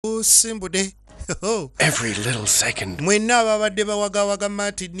Simbude. Every little second. Mwenna ababadde bawagawaga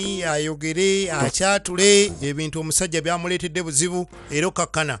Martin ayogere akyatule ebintu omusajja byamuleetedde buzibu era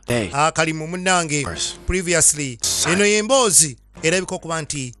okakkana akali mu munnange previously eno y'emboozi erabika okuba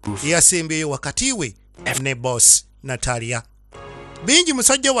nti yasembeyo wakati we ne boss Natalia bingi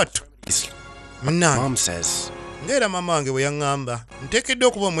musajja wattu Mom says ngera mama wange bwe yaŋŋamba nteekedde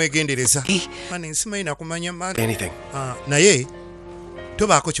okuba omwegendereza mani nsimanyi nakumanya anything. Naye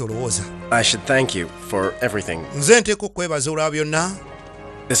tobaako kyolowooza. I should thank you for everything. Nze nteeka okwebaza olwa byonna.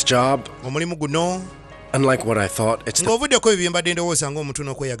 This job, omulimu guno, unlike what I thought, it's ng'ovuddeko ebyo mbadde ndowooza ng'omuntu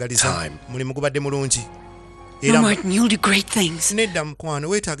n'okweyagaliza. Mulimu gubadde mulungi. No, Martin, you'll do great things. Nedda mukwano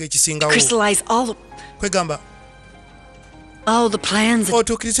weetaaga ekisingawo. Crystallize kwegamba all the plans.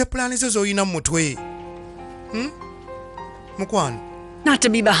 Otuukirize pulaani zo z'olina mu mutwe. Mukwano. Not to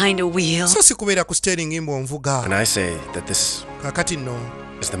be behind a wheel. So si kubeera ku steering mbwa onvuga. And I say that this kakati nno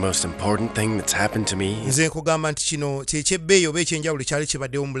is the most important thing that's happened to me. Nze nkugamba nti kino ky'ekyebbeeyi oba ekyenjawulo kyali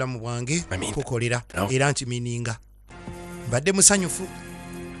kibaddewo mu bulamu bwange kukolera era nti mininga mbadde musanyufu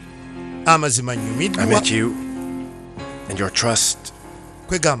amazima nyumiddwa. I met you and your trust,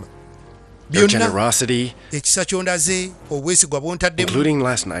 kwegamba your generosity, ekisa kyondaze obwesigwa bwontaddemu including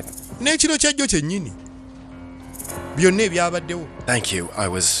last night. N'ekiro kyajjo kyennyini byonna ebyabaddewo. Thank you. I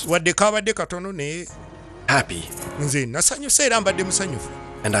was wadde kaabadde katono naye happy. Nze nasanyusa era mbadde musanyufu.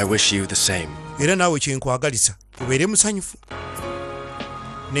 And I wish you the same. Era naawe kyenkwagaliza ubeere musanyufu.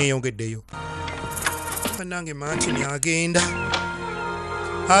 Neeyongeddeyo. Bannange Martin agenda.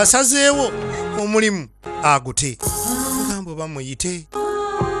 Asazeewo omulimu agute. Mugamba oba muyite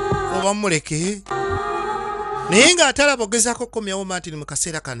oba muleke. Naye ng'atalaba ogezaako okukomyawo Martin mu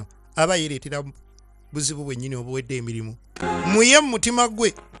kaseera kano aba yeereetera buzibu bwennyini obuwedde emirimu. Muye mu mutima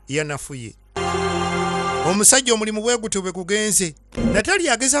gwe yanafuye. Omusajja omulimu bwe gutyo bwe gugenze.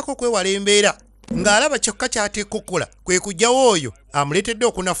 Natalia agezaako okwewala embeera ng'alaba kyokka ky'ateeka okukola kwe kujjawo oyo amuleetedde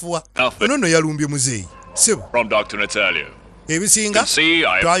okunafuwa. Ono nno yalumbye muzeeyi. Sebo. From Dr. Natalia. Ebisinga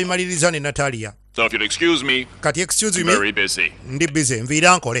twabimaliriza ne Natalia. So if you'll excuse me, kati excuse me. Very busy. Ndi busy.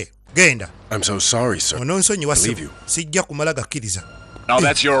 Nviira nkole. Genda. I'm so sorry, sir. Ononsonyiwa sijja kumala gakkiriza. Now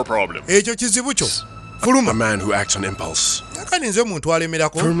that's your problem. Ekyo kizibu kyo. Fuluma. A man who acts on impulse. Kani nze omuntu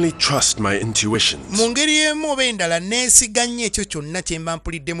alemerako. Firmly trust my intuitions. Mu ngeri emu oba endala neesiganye ekyo kyonna kye mba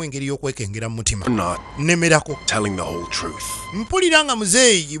mpuliddemu engeri y'okwekengera mu mutima. Nemerako. Telling the whole truth. Mpulira nga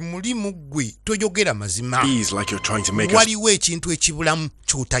muzeeyi mulimu gwe toyogera mazima. He's like you're trying to make us. Waliwo ekintu ekibulamu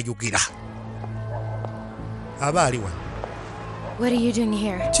ky'otayogera. Aba ali wano. What are you doing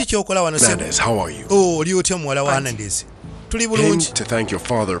here? Kiki okola wano Sebo? Hernandez, how are you? Oli otya muwala wa Hernandez? Tuli bulungi. To thank your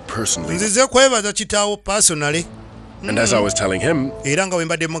father personally. Nzize kwebaza kitaawo personally. And as I was telling him, era nga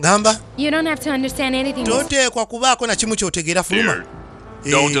wembadde mugamba, you don't have to understand anything. Toteekwa kubaako na kimu ky'otegeera fuluma.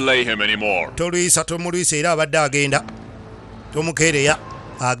 Don't delay him anymore. Toluyisa tomuluyisa era abadde agenda. Tomukeereya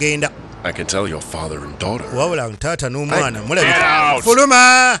agenda. I can tell your father and daughter. Wabula taata n'omwana mulabika.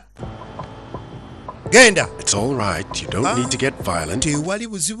 Fuluma! Genda. It's all right. You don't need to get violent. Tewali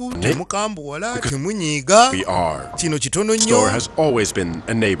buzibu temukambuwala temunyiiga. We are. Kino kitono nnyo. Store has always been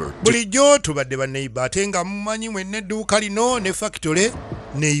a neighbor. Bulijjo tubadde ba neighbor ate nga mumanyi mwenna edduuka lino ne factory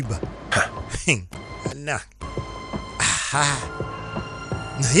neighbor.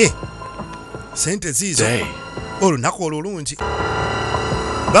 Naye sente ziizo olunaku olulungi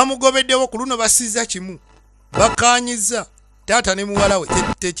bamugobeddewo ku luno basiza kimu bakaanyiza taata ne muwala we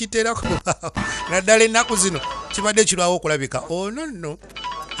tekitera kubaawo naddala ennaku zino kibadde kirwawo okulabika ono nno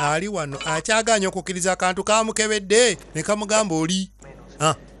ali wano akyagaanya okukkiriza akantu kamukebedde ne kamugamba oli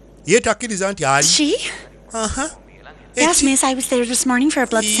yeetakkiriza nti ali Yes, miss, I was there this morning for a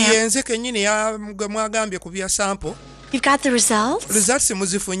blood sample. Yenze kennyini mwagambye ku bya sample. You've got the results? Results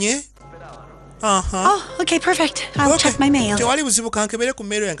muzifunye. Oh, okay, perfect. I'll check my mail. Tewali buzibu kankebere ku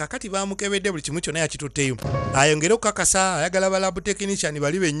mail yange kakati bamukebedde buli kimu kyonna yakitutteyo. Ayongere okukakasa ayagala ba lab technician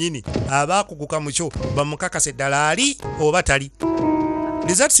bali bennyini abaakuguka mu kyo bamukakase ddala ali oba tali.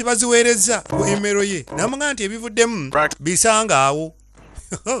 Results baziweereza ku email ye namugamba nti ebivuddemu bisanga awo.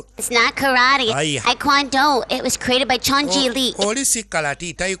 It's not karate. Taekwondo. It was created by Chong-Ji Lee. Oli si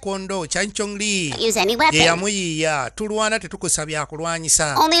karate, taekwondo, Chong Lee. Use any weapon. Yamuyiiya, tulwana tetukusabya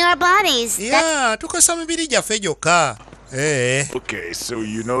kulwanyisa. Only our bodies. Yeah, tukosa mibiri gyaffe gyokka. Okay, so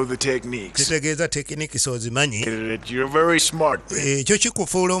you know the techniques. Kitegeeza techniques ozimanyi. You're very smart. Ekyo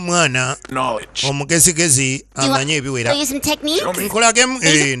kikufuula omwana Knowledge. omugezigezi amanye ebiwera. Use some techniques. Nkolagemu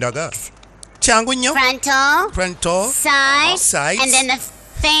ndaga. Kyangu nnyo. Frontal. Side. And then the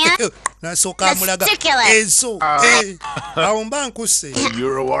fan. Nasooka amulaga enso. Awo mba nkuse.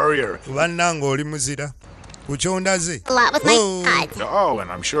 You're a warrior. Bannange oli muzira. kukyondaze A lot with my dad. Oh,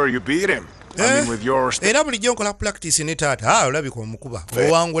 and I'm sure you beat him. I mean, with your... era bulijjo nkola practice ne taata olabika omukuba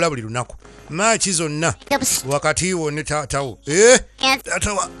owangula buli lunaku maaki zonna wakati wo ne taatawo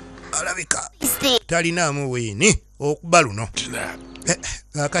taatawa alabika talinaamu weeni okuba luno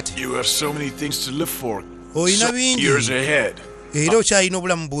kakati You have so many things to live for. oyina So bingi years ahead. era okyalina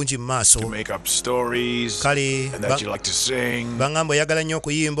obulamu bungi mu maaso To make up stories. kale And that you like to sing. baŋŋamba oyagala nnyo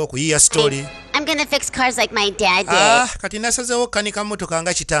okuyimba okuyiiya story I'm gonna fix cars like my dad did. kati nasazeewo okukanika mmotoka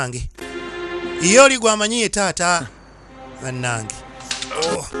nga kitange ye oli gwe amanyi ye taata bannange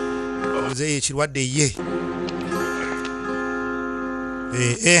ozeeyo ekirwadde ye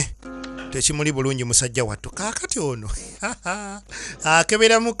tekimuli bulungi musajja wattu kaakati ono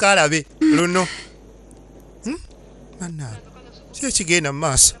akeberamu kaalabe luno bannange ki ekigenda mu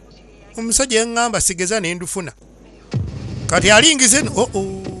maaso omusajja yaŋŋamba sigeza ne ndufuna kati alingize no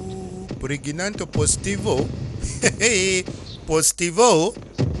pregnanto positivo positivo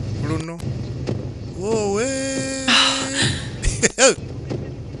luno wowe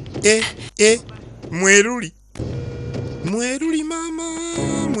mweruli mama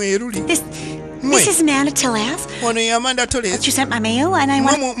mweruli This is Amanda Tillaz. ono ye Amanda Tillaz. You sent my mail and I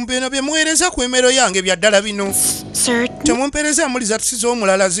want... bino bye muweereza ku emero yange bya ddala bino Sir... temumpeereza muliza tusiza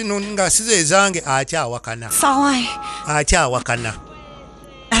omulala zino ng'asiza ezange akyawakana akyawakana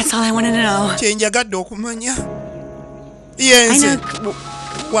That's all I wanted to know. kyenjagadde okumanya yenze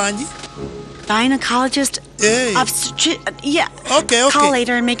wangi Gynecologist. Yeah. Okay. Call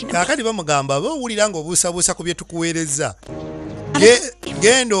later and make it. Kakati bamugamba bawulira ng'obuusabuusa ku bye tukuweereza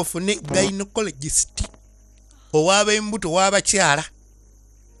genda ofune gynecologist ow'ab'embuto ow'abakyala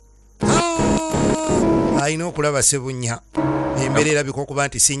alina okulaba sebunya embeera erabika okuba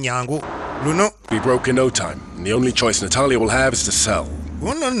nti si nnyangu luno Be broke in no time, and the only choice Natalia will have is to sell.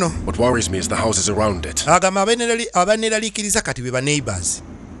 no. What worries me is the houses around it. agamba abaneraliikiriza kati be baneighbors.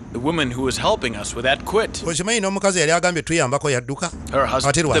 The woman who was helping us with that quit. Okimanyi n'omukazi yali agambye tuyambako yadduka Her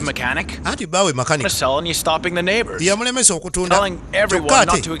husband, the mechanic. anti baawe makanika Selling you, stopping the neighbors. yamulemesa okutunda Telling everyone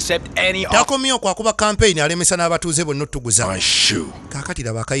not to accept any offer. takomye okwakuba kampeyini alemesa n'abatuuze bonna otuguza My shoe. kaakati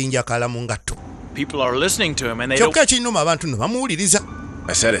laba akayinja akaala mu ngatto People are listening to him and they don't... kyokka ekirinuma abantu no bamuwuliriza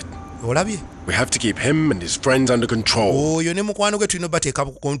I said it. olabye We have to keep him and his friends under control. oyo ne mukwano gwe tulina obateeka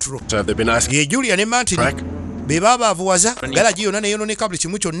ku control So have they been asking ye Julia ne Martin Crack? be baba avuwaza galagi yonna neyononeka buli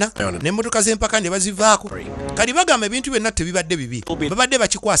kimu kyonna n'emmotoka z'empaka ne bazivaako kati bagamba ebintu byonna tebibadde bibi babadde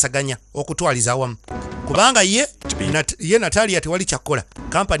bakikwasaganya okutwaliza awamu kubanga ye Natalia tewali kyakkola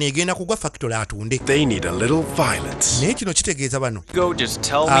kampani egenda kugwa factory atunde They need a little violence. naye kino kitegeeza bano Go, just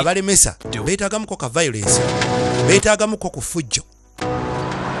tell me. abalemesa beetaagamuko ka violence beetaagamuko ku fujjo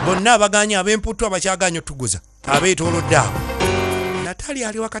bonna abaganya ab'emputtu abakyaganya otuguza abeetoolodde awo Natalia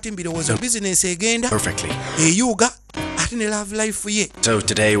ali wakati mbirowooza bizinensi egenda Perfectly. eyuuga ate ne love life ye So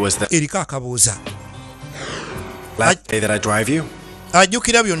today was the eriko akabuuza last day that I drive you?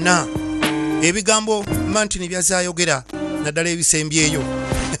 ajjukira byonna ebigambo Martin byazaayogera naddala ebisembyeyo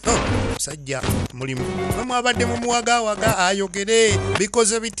musajja mulimu bamwabadde mumuwagaawaga ayogere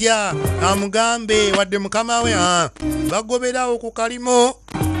bikoze bitya amugambe wadde mukama we bagoberawo ku kalimo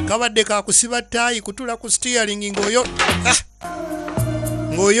kabadde kakusiba ttaayi kutula ku steering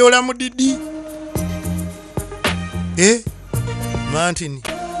ng'oyoola mudidi Martin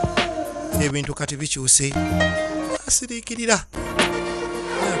ebintu kati bikyuse asiriikirira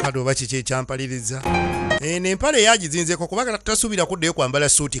kati oba kiki ekyampaliriza n'empale yagizinzeko kubanga tasuubira kuddayo kwambala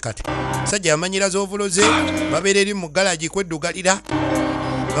suuti kati sajja amanyira z'ovuloze babeera eri mu galagi kweddugalira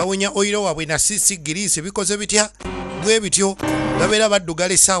bawunya oyiro waabwe na sisi giriisi bikoze bitya bwe bityo babeera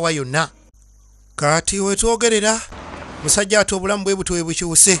baddugala essaawa yonna kati wetwogerera musajja ate obulamu bwe butwe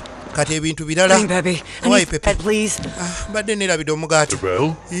bukyuse kati ebintu birala Why, Pepe? Mbadde neerabidde omugaati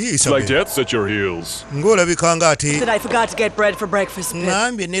Like death's at your heels. ng'olabika nga ate That I forgot to get bread for breakfast.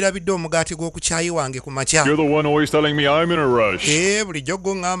 ngambye neerabidde omugaati gw'oku kyayi wange ku makya You're the one always telling me I'm in a rush. bulijjo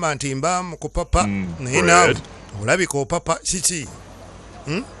gwo ŋŋamba nti mba mu kupapa naye naawe olabika opapa kiki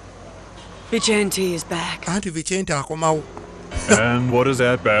Vicente is back. anti Vicente akomawo And what does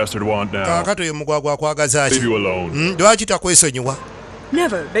that bastard want now? kaakato oyo mugwagwa akwagaza ki Leave you alone. lwaki takwesonyiwa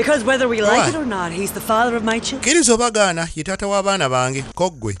Never, because whether we like Why? it or not, he's the father of my children. kkiriza obagaana ye taata w'abaana bange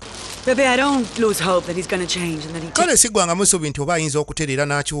koggwe Baby, I don't lose hope that he's going to change and that he kale siggwanga musubi nti oba ayinza okutereera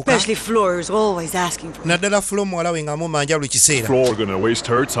n'akyuka especially Fleur, who's always asking for me. naddala fulo muwala we nga mumanja buli kiseera Floor gonna waste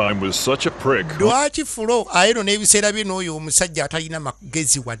her time with such a prick. lwaki fulo ayero n'ebiseera bye n'oyo omusajja atalina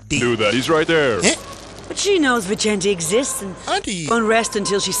magezi wadde Do that. He's right there. But she knows Vicente exists and won't rest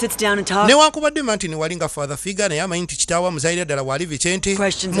until she sits down and talks. Newankubadde Martin walinga father figure naye amanyi nti kitaawe amuzaalira ddala wali Vicente.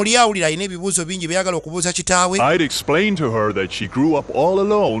 Muli awulira alina ebibuuzo bingi byagala okubuuza kitaawe. I'd explain to her that she grew up all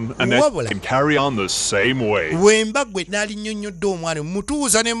alone and that she can carry on the same way. Wemba gwe nali nnyonnyodde omwana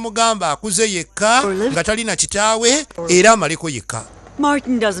mutuuza ne mugamba akuze yekka nga talina kitaawe era amaleko yekka.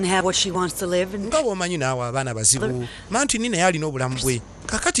 Martin doesn't have what she wants to live and nga bw'omanyi naawe abaana bazibu. Martin naye alina obulamu bwe.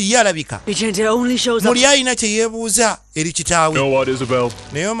 Kakati ye alabika. Vicente only shows up. Muli alina kye yeebuuza eri kitaawe. You know what, Isabel?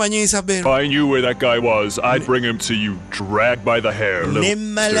 Naye omanyi Isabel. If I knew where that guy was, I'd bring him to you, dragged by the hair. Ne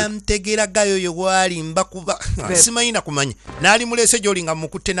mmala mtegeera gayo oyo waali mbakuba. Simanyi na kumanya. Naali mulese gy'oli nga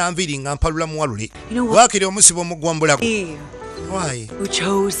mukutte n'anviiri nga mpalula muwalule. Waakiri omusibo omugwambulago. Why? Who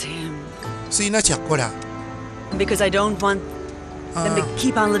chose him? Siyina kyakkola. Because I don't want them to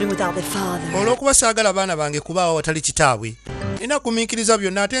keep on living without their father. Olw'okuba saagala abaana bange kubaawo watali kitaabwe. Nina kumiikiriza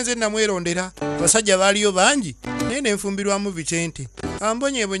byonna ate nze namwerondera. Abasajja baaliyo bangi naye ne nfumbirwamu Vicente.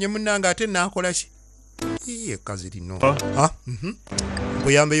 Ambonyeebonye munnange ate naakola ki? Iye kazi lino.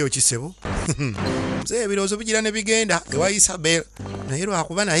 Nkuyambeyo ki ssebo? Nze ebirowoozo bigira ne bigenda ewa Isabel. Naye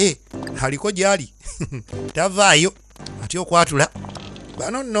lwakuba naye aliko gy'ali. Tavaayo. Ati okwatula.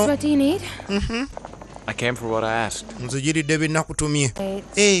 Bano nno. What do you need? I came for what I asked. Nzijiridde bye nakutumye.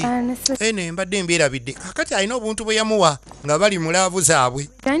 Ne mbadde mbyerabidde. Kakati alina obuntu bwe yamuwa nga bali mu laavu zaabwe.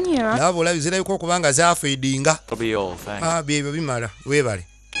 Laavu olabi zirabika okuba nga zaafeedinga. Byebyo bimala. Weebale.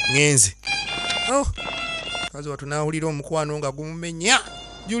 Ngenze. Kazi watu naawulira omukwano nga gumumenya.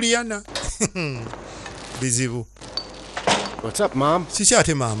 Juliana. Bizibu. What's up, Mom? Sisi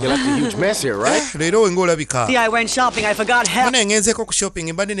ate mama. You left a huge mess here, right? Leero we ng'olabika. See, I went shopping. I forgot half. Mwana ngenzeeko ku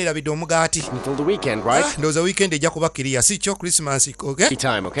shopping mbadde nerabidde omugaati. Until the weekend, right? Ndowooza weekend ejja kuba kiriya si kyo Christmas, okay? Tea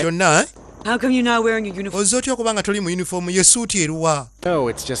time, okay? Kyonna, How come you're not wearing your uniform? ozze otya okuba nga toli mu uniform y'essuuti eruwa? No,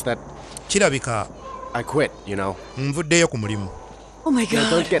 it's just that Kirabika. I quit, you know. Nvuddeyo ku mulimu. Oh my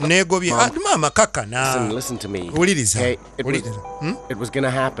God. Neegobye. Mama kakkana. Listen to me. Wuliriza. Okay, it was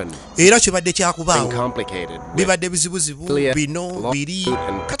gonna happen. Era kibadde kyakubaawo. Complicated. Bibadde bizibuzibu bino biri.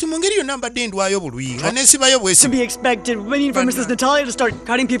 Kati mu ngeri yonna mbadde ndwayo bulwi nga neesibayo bwesi. To be expected. Waiting for Mrs. Natalia to start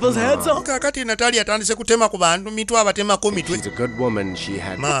cutting people's heads off. Kakati Natalia atandise kutema ku bantu mitwe abatemako mitwe. She's a good woman. She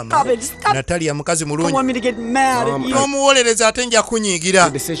had. Mama. Natalia mukazi mulungi. Don't want me to get mad at you. Omuwolereza ate nja kunyiigira.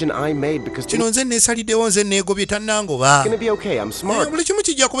 The decision I made because. Kino nze neesaliddewo nze neegobye tannangoba. It's gonna be okay. I'm smart. Buli kimu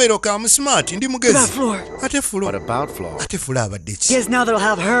kijja kubeera okay. I'm smart. Ndi mugezi. Ate Flo. What about Flo? Ate Flo abadde ki? Yes, now they'll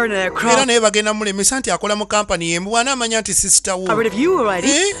have her in their crop. Era naye bagenda mulemesa nti akola mu kampani yembu bwana amanya nti sister wo. If you were right.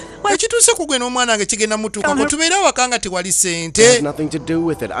 Ekituuse ku gwe n'omwana wange kigenda mutuukako tubeere awaka nga tewali sente. It has nothing to do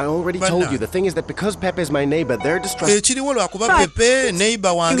with it. I already told you. The thing is that because Pepe is my neighbor, they're distressed. Ekiriwo lwakuba Pepe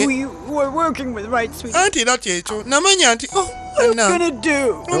neighbor wange. You were working with right, sweet. Anti era kyekyo namanya nti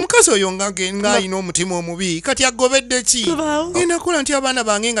omukazi oyo ng'alina omutima omubi kati agobedde ki? Enakola nti abaana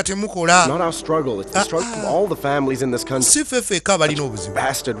bange nga temukola. Not our struggle. It's the struggle of all the families in this country. Si ffeffeka abalina obuzibu.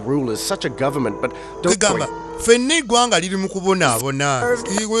 Bastard rulers, such a government, but don't worry. Ffenna eggwanga liri mu kubonaabona.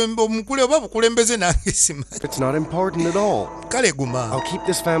 Omukule oba bukulembeze nange simanyi. It's not important at all. Kale guma. I'll keep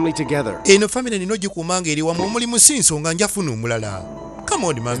this family together. Eno family nino gikuuma ng'eri wamu omulimu si nsonga njafuna omulala. Come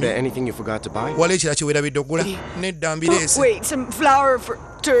on, Is mami. there anything you forgot to buy? Waliwo ekirala kye weerabidde okugula? Nedda mbireese. Wait, some flour for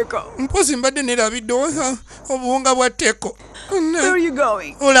Turco. Mpozi mbadde neerabidde obuwunga bwa Teko. Where are you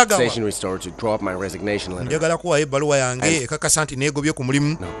going? Olaga wa? Stationery store to draw up my resignation letter. Njagala kuwaayo ebbaluwa yange ekakasa nti neegobye ku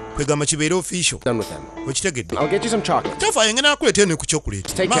mulimu. Kwegamba kibeere official. Done with them. Okitegedde? I'll get you some chocolate. Tofaayo ngenda nakuleetera ne ku chocolate.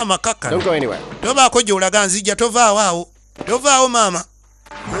 Take care. Maama kakkana. Don't go anywhere. Tobaako gy'olaga nzijja tovaawo awo. Tovaawo maama.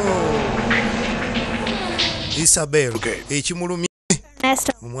 Isabel ekimulumye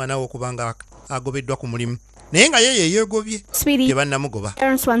omwana we okubanga agobeddwa ku mulimu naye nga ye yeegobye tebannamugoba.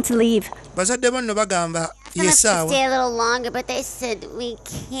 Bazadde banno bagamba yesaawa Stay a little longer, but they said we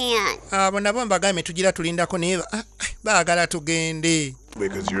can't. abo nabo mbagambye tugira tulindako naye baagala tugende.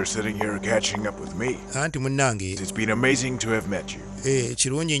 Because you're sitting here catching up with me. Anti munnange It's been amazing to have met you.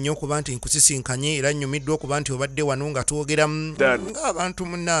 kirungi nnyo okuba nti nkusisinkanye era nnyumiddwa okuba nti obadde wano nga twogeramu ng'abantu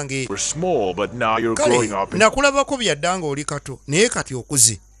munnange. We're small, but now you're growing up. Nakulabako byadda nga oli kato naye kati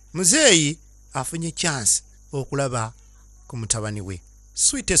okuze. Muzeeyi afunye chance okulaba ku mutabani we.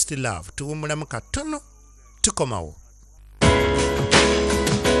 Sweetest love tuwummulamu katono tukomawo.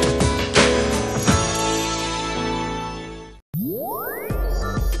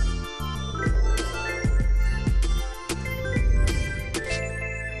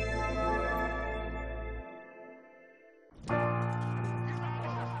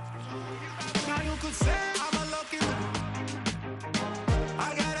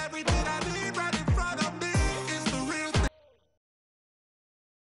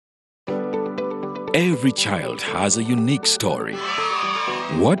 every child has a unique story.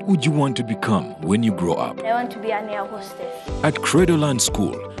 What would you want to become when you grow up? I want to be an air hostess. At Cradleland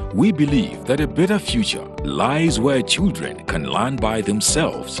School, we believe that a better future lies where children can learn by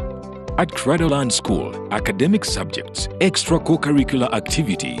themselves. At Cradleland School, academic subjects, extracurricular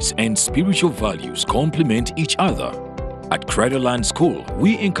activities, and spiritual values complement each other. At Cradleland School,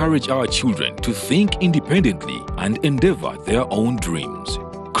 we encourage our children to think independently and endeavor their own dreams.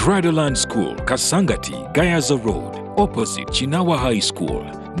 Cradleland School, Kasangati, Gayaza Road, opposite Chinawa High School.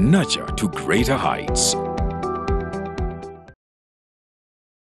 Nurture to greater heights.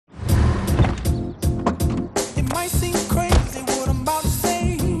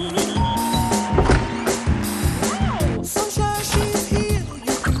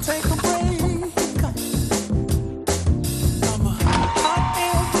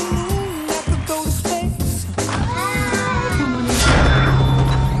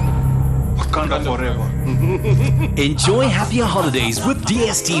 Enjoy happier holidays with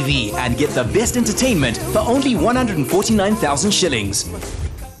DSTV and get the best entertainment for only 149,000 shillings.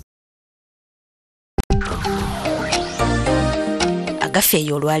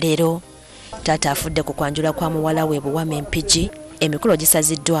 Agafeeyo olwaleero taata afudde ku kwanjula kwa muwala we Buwama Empigi emikolo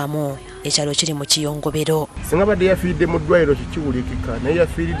gisaziddwamu ekyalo kiri mu Kiyongobero. Singa badde yafiiridde mu ddwaliro kikiwulikika naye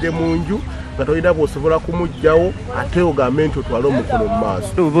yafiiridde mu nju nga tolina bw'osobola kumugjawo ate ogambe nti otwale omukono mu maaso.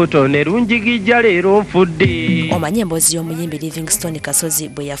 Lubuto ne lunjigijja leero nfudde. Omanye emboozi y'omuyimbi Livingstone Kasozi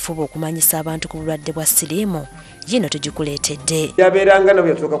bwe yafuba okumanyisa abantu ku bulwadde bwa siriimu yino tugikuleetedde. Yabeeranga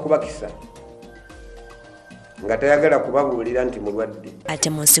nabwe yasooka kubakisa nga tayagala kubabuulira nti mulwadde. Ate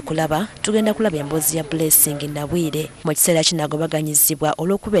mu nsi kulaba tugenda kulaba emboozi ya Blessing Nabwire mu kiseera kinagobaganyizibwa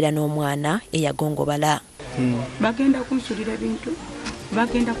olw'okubeera n'omwana eyagongobala. Bagenda kunsulira bintu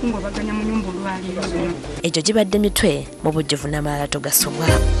bagenda kungobaganya mu nyumba olwaleero. Egyo gibadde mitwe mu bujjuvu n'amalala togasubwa.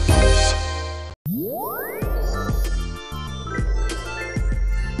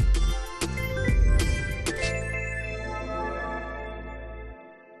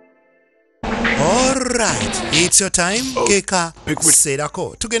 Alright, it's your time. Keka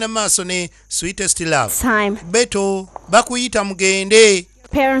serako. Tugenda maaso ne Sweetest Love. Time. Beto, bakuyita mugende.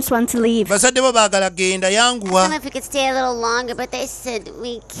 Parents want to leave. Bazadde bo baagala genda yanguwa. I don't know if we could stay a little longer, but they said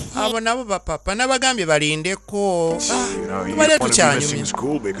we can't. Abo nabo bapapa nabagambye balindeko. You know, you don't want to be missing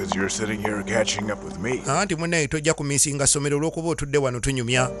school because you're sitting here catching up with me. Anti munnaye tojja kumisinga ssomero olw'okuba otudde wano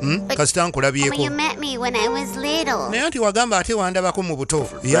tunyumya. Kasita nkulabyeko. You met me when I was little. Naye anti wagamba ate wandabako mu buto.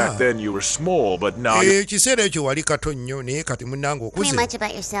 Back then you were small, but now kiseera ekyo wali kato nnyo naye kati munnange okuze. Tell me much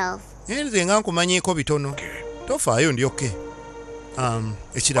about yourself. Nze nga nkumanyiiko bitono. Tofaayo ndyoke.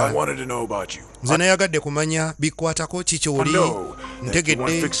 I wanted to know about you. Nze nayagadde kumanya bikwatako kikyoli.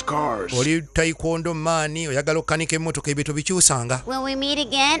 Ntegedde oli taekwondo maani oyagala okukanika emmotoka ebintu bikyusanga. When we meet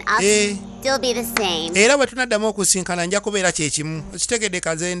again, I'll still be the same. Era bwe tunaddamu okusinkana nja kubeera kyekimu. Okitegedde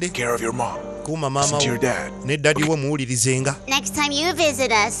kazende. Care of your mom. Kuuma maama wo ne daddy wo muwulirizenga. Next time you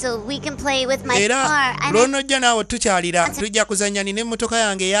visit us so we can play with my era car. lw'onojja naawe tukyalira tujja kuzannya nina emmotoka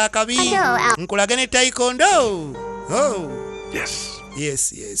yange ey'akabi. Nkulage ne taekwondo. Oh. Yes.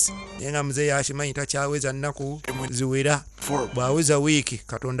 Naye nga muzeeyi akimanyi takyaweza nnaku ziwera. Bw'aweza wiiki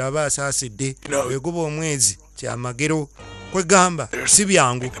Katonda aba asaasidde. Bweguba omwezi kyamagero. Kwegamba si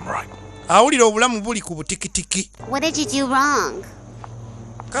byangu. Awulira obulamu buli ku butikitiki. What did you do wrong?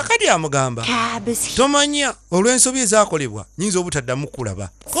 Kakati amugamba. Tomanya olw'ensobi ezaakolebwa nyinza obutaddamu kulaba.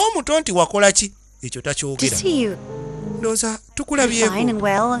 Ko omuto nti wakola ki? Ekyo takyogera. Ndowooza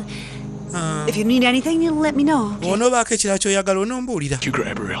tukulabyeko. If you need anything, you let me know. Onobaako ekirala ky'oyagala onombuulira.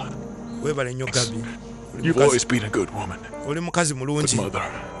 Weebale nnyo Gabi. You've always been a good woman. Oli mukazi mulungi.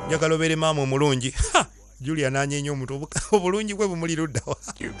 Njagala obeere maama omulungi. Julia n'anyeenya omutwe. Obulungi bwe bumuli luddawa.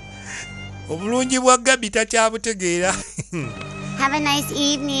 Obulungi bwa Gabi takyabutegeera. Have a nice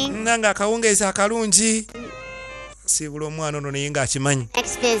evening. Nanga akawungeezi akalungi. Siibula omwana ono naye ng'akimanyi.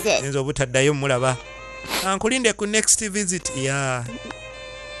 Next visit. Nze obutaddayo mulaba. Ankulinde ku next visit. Yeah.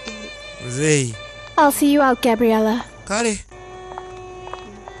 Muzeeyi. I'll see you out, Gabriella. Kale.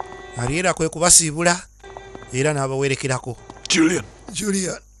 Aliera kwe kubasiibula era n'abawerekerako.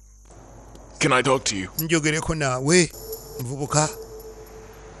 Julian. Can I talk to you? Njogereko naawe nvubuka.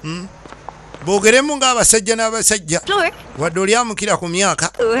 Boogeremu ng'abasajja n'abasajja. Wadde oli amukira ku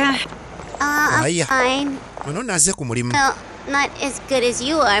myaka. Fine. Ono nazze ku mulimu. Not as good as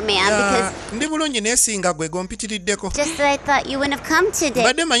you are, ma'am, because ndi bulungi nesinga gwe gompitiriddeko. Just that I thought you wouldn't have come today.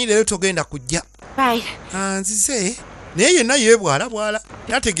 Badde manyi leero togenda kujja. Right. Nzize naye yenna yeebwalabwala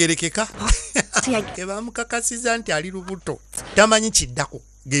tategerekeka. Ebamukakasiza nti ali lubuto tamanyi kiddako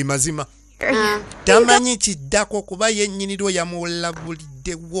ge mazima. Tamanyi kiddako kuba yennyinirwo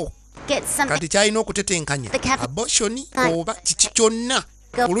yamuwolabuliddewo. get something. Kati kyalina okutetenkanya abortion oba kiki kyonna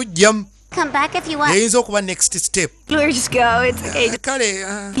olugyamu. Come back if you want. Eyinza okuba next step. We'll just go. It's okay.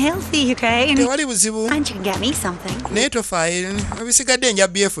 Kale Healthy, okay? tewali buzibu. And you can get me something. Naye tofaayo ebisigadde nja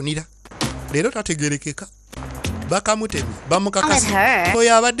byefunira. Leero tategerekeka. Bakamutemi bamukakasa.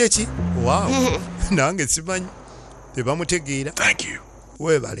 Oyo abadde ki? Wow. Nange simanyi. Tebamutegeera. Thank you.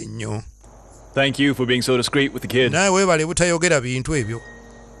 Weebale nnyo. Thank you for being so discreet with the kid. Naye weebale butayogera bintu ebyo.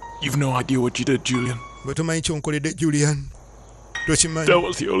 You've no idea what you did, Julian. Bwe tumanyi kyonkoledde Julian. Tokimanyi. That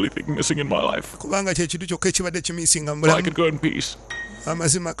was the only thing missing in my life. Kubanga kye kintu kyokka ekibadde kimisinga mu So I bulamu. could go in peace.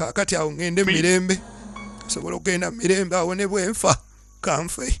 Amazima kaakati awo ngende mu mirembe. Sobola okugenda mu mirembe awo ne bwenfa.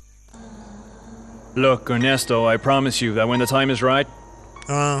 Kanfe. Look, Ernesto, I promise you that when the time is right,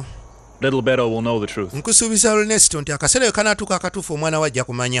 little Beto will know the truth. Nkusuubiza Ernesto nti akaseera we kanaatuuka akatuufu omwana we ajja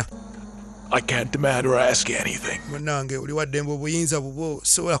kumanya. I can't demand or ask anything. Munnange oli waddembe obuyinza bubwo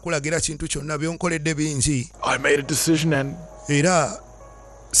sobola kulagira kintu kyonna byonkoledde bingi. I made a decision and era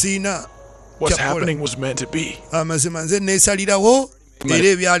siina what's happening was meant to be. Amazima nze neesalirawo era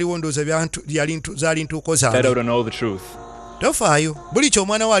ebyaliwo ndowooza zaali ntuuko zange. Beto to know the truth. Tofaayo buli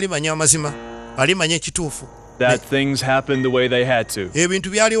ky'omwana we alimanya amazima alimanya ekituufu. That things happened the way they had to. Ebintu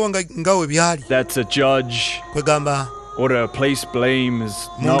byaliwo nga we byali. That's a judge. Kwegamba. Or a place blame is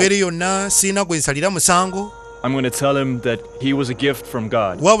mu ngeri yonna siina gwe nsalira musango. I'm going to tell him that he was a gift from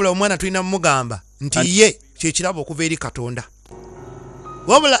God. Wabula omwana tulina mugamba nti ye kyekirabo okuva eri Katonda.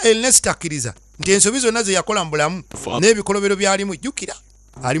 Wabula Ernest akkiriza nti ensobi zonna ze yakola mu bulamu n'ebikolobero byalimu jjukira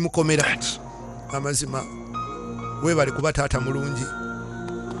ali mukomera. Amazima weebale kuba taata mulungi.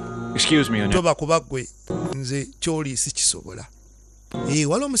 Excuse me, toba kuba gwe nze kyoli sikisobola.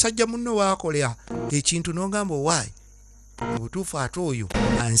 Waliwo omusajja munno waakolera ekintu n'ogamba owaayi obutuufu ate oyo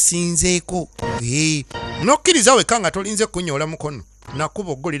ansinzeeko. Nokkiriza wekka nga tolinze kunyoola mukono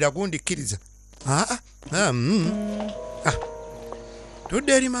nakuboggolera gundikkiriza.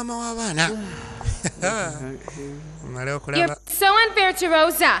 Tudde eri maama w'abaana. You're so unfair to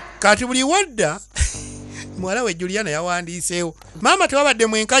Rosa. Kati buli wadda muwala we Juliana yawandiiseewo. Maama tewabadde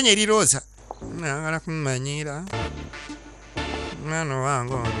mwenkanya eri Rosa. Nagala kummanyiira. Mwana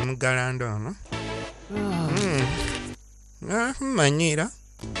wange ono mugalanda ono. Mmanyiira.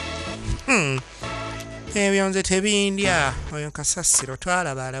 Ebyo nze tebindya. Oyo kasasiro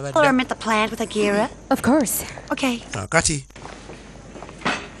twalaba alabadde. Well, I met the plant with Agira. Of course. Okay. Kati.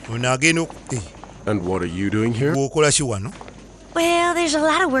 Onagenda. And what are you doing here? Wokola ki wano? Well, there's a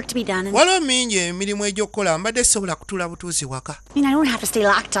lot of work to be done. Waliwo mingi emirimu egy'okukola mbadde sobola kutuula butuuzi waka. I don't have to stay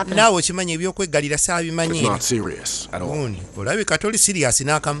locked up. Naawe okimanyi eby'okweggalira saabimanyi. It's not serious at all. Olabika toli serious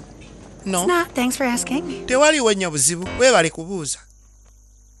n'akamu. No. It's not. Thanks for asking. Tewaliwo nnya buzibu. Weebale kubuuza.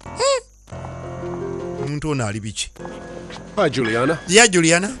 Omuntu ono ali biki? Hi, Juliana. Ya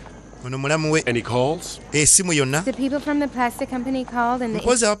Juliana. Ono mulamu we. Any calls? Esimu yonna. The people from the plastic company called and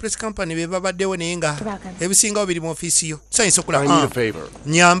Mpozi awa press company be babaddewo naye nga ebisingawo biri mu ofiisi yo. Sayinza I need a favor.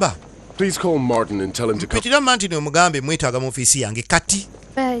 Nyamba. Please call Martin and tell him to come. Petira Martin omugambe mwetaaga mu ofiisi yange kati.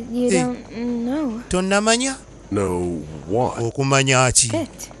 But you don't know. Tonnamanya? No what? Okumanya ki?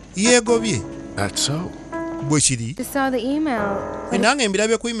 Yeegobye. That's so. Bwe kiri. Just saw the email. Nange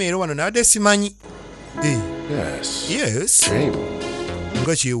mbirabye ku email wano nadde simanyi. Yes. Yes. Shame.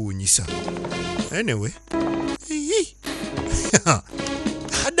 Nga kyewuunyisa. Anyway.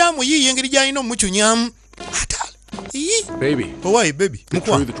 Adamu yiyi engeri gy'alina omucunyaamu. Baby. Owaayi baby. Did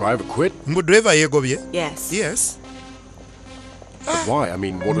the driver quit? Mbu driver yeegobye? Yes. Yes. But why? I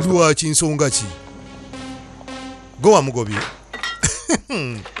mean, what is the... Lwaki nsonga ki? Go wamugobye.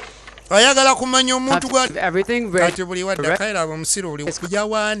 Ayagala kumanya omuntu kati buli wadde kairaba omusiro oli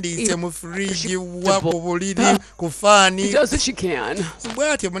kujawandiise mu fridge wa ku buliri ku faani.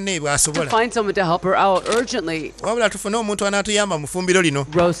 Bw'atyo munne bw'asobola. Wabula tufune omuntu anaatuyamba mu ffumbiro lino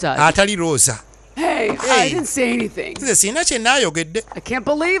atali Rosa. Hey, I didn't say anything. I can't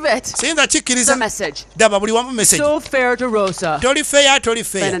believe it. The message. So fair to Rosa. Totally fair.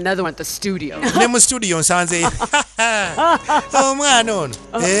 And another one at the studio. I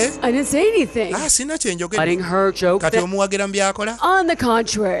didn't say anything. Letting her joke. On the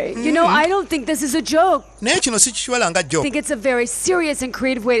contrary. You know, I don't think this is a joke. I think it's a very serious and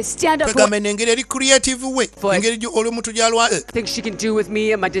creative way to stand up for what I think she can do with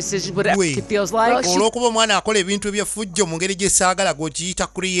me and my decisions, whatever she feels like. Olw'okuba omwana akola ebintu eby'effujjo mu ngeri gy'essaagala g'okiyita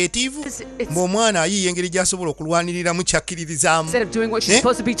creative, ng'omwana ayiiya engeri gy'asobola okulwaniriramu kyakkiririzaamu.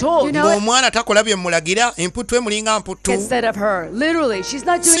 Ng'omwana takola bye mulagira, emputtu emulinga mputtu.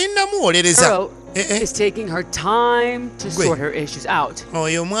 Sinnamuwolereza. is taking her time to sort her issues out.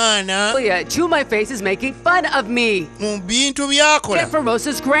 Oyo mwana. Julia, to my face is making fun of me. Bintu byakola. Get for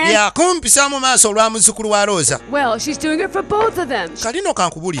Rosa's grand. Yakumpisa mu maaso olwa muzukulu wa Rosa. Well, she's doing it for both of them. Kalino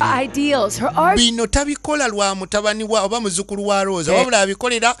kankubulira. Her ideals, her art. Bino tabikola lwa mutabani wa oba muzukulu wa Rosa. Wabula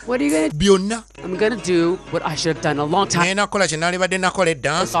abikolera byonna. I'm gonna do what I should have done a long time. Ngenda kukola kye nali badde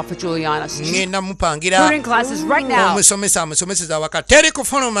nakoledda. Off for Juliana. Ngenda mupangira. Tutoring classes right now. Omusomesa waka. Teri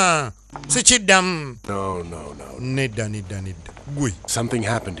kufuluma. Sichiddamu. No. Nedda. Gwe. Something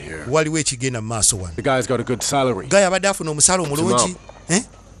happened here. Waliwo ekigenda mu maaso wano. The guy's got a good salary. Guy abadde afuna omusaala omulungi.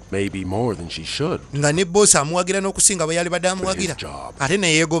 Maybe more than she should. Nga ne boss amuwagira n'okusinga bwe yali badde amuwagira. Ate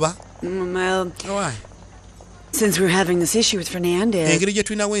ne yeegoba. Well, why? Since we're having this issue with Fernandez, engeri gye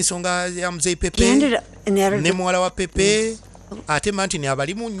tulinawo ensonga ya muzeyi he Pepe ended up in the ne muwala wa Pepe ate Martin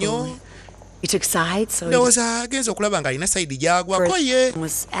abalimu nnyo. He took sides, so ndowooza agenza okulaba nga alina sayidi gyagwako ye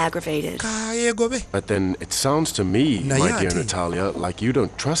was aggravated. kayeegobe. But then it sounds to me, my dear Natalia, like you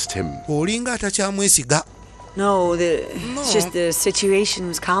don't trust him. Olinga atakyamwesiga. No, it's just the situation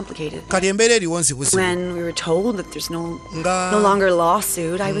was complicated. Kati embeera eriwo nzibuzibu. When we were told that there's no longer a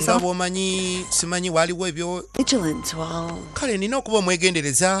lawsuit, I was simanyi waliwo ebyo vigilant while kale nina okuba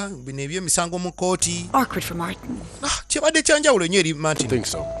omwegendereza bino ebyemisango mu kooti. Awkward for Martin. Kyabadde kyanjawulo nnyo eri Martin. I think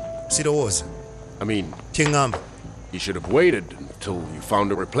so. Sirowooza. I mean, kyeŋŋamba. You should have waited until you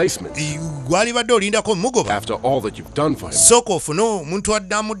found a replacement. Gwali badde olindako mugoba. After all that you've done for him. Soko ofuna omuntu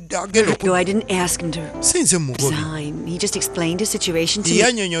addamu agenda No, I didn't ask him to resign. He just explained his situation to me.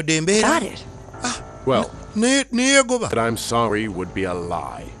 Yannyonnyodde embeera. Got it. Well, neyegoba. that I'm sorry would be a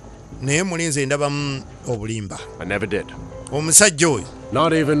lie. Naye mulinze ndabamu obulimba. I never did. Omusajja oyo.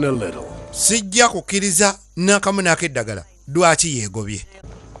 Not even a little. Sijja kukkiriza n'akamu n'akeddagala. Lwaki yeegobye?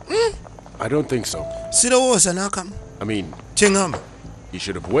 I don't think so. Sirowooza n'akamu. I mean, kyeŋŋamba. You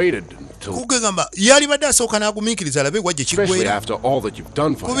should have waited until. Kugamba yali badde asooka n'agumiikiriza alabe wajje kiggwera. Especially after all that you've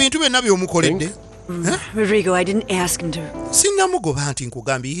done for him. Ku bintu byonna by'omukoledde. Rodrigo, I didn't ask him to. Sinnamugoba nti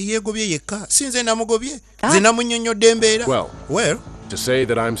nkugambye yeegobye yekka. Sinze namugobye. Nze namunnyonnyodde embeera. Well, to say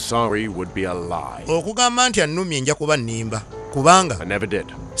that I'm sorry would be a lie. Okugamba nti annumye nja kuba nnimba. Kubanga. I never did.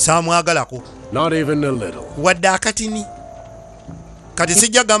 Saamwagalako. Not even a little. Wadde akatini. Kati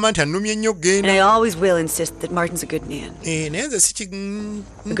sijja gamba nti annumye nnyo genda. And I always will insist that Martin's a good man. Naye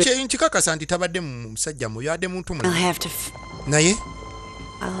nze nkikakasa nti tabadde musajja mubi adde muntu mulala. Naye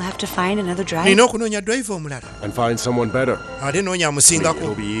I'll have to find another driver. Nina okunoonya driver omulala. And find someone better. Ate noonya amusingako.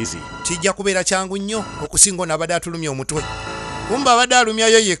 It'll be easy. Kijja kubeera kyangu nnyo okusinga ono abadde atulumya omutwe. Kumba abadde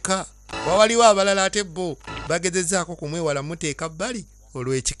alumyayo yekka. Wawaliwo abalala ate bo bagezezzaako kumwewala muteeka bbali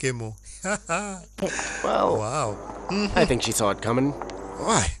olw'ekikemo. Wow. I think she saw it coming.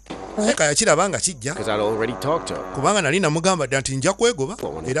 Why? Eka yakiraba nga kijja. Because I'd already talked to her. Kubanga nali namugamba dda nti nja kwegoba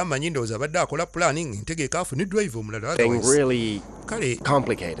era mmanyi ndowooza abadde akola planning ntegeeka afune drive omulala. Thing really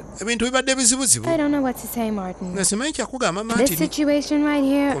complicated. Ebintu bibadde bizibuzibu. I don't know what to say, Martin. Nga simanyi kyakugamba Martin. This situation right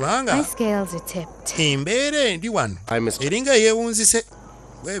here, Kubanga my scales are tipped. Embeera endi wano eringa eyeewunzise.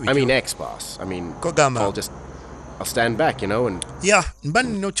 I mean, ex-boss. I mean, I'll stand back, you know, and... Yeah, mba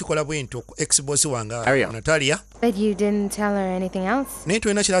nina okikola bwento ex-boss wanga Natalia. But you didn't tell her anything else? Naye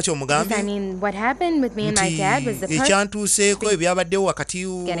tolina kirala ky'omugambye. I mean, what happened with me and my dad was the part... ekyantuuseeko ebyabaddewo wakati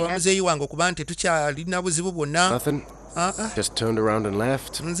wa muzeeyi wange okuba nti tukyalina buzibu bwonna. Nothing. Just turned around and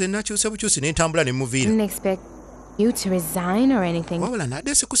left. Nze nakyuse bukyusi ne ntambula ne muviira. Didn't expect you to resign or anything. Wabula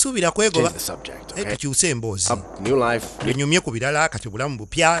nadde sikusuubira kwegoba. Change the subject, okay? Tukyuse emboozi. New life. Enyumye ku birala kati bulamu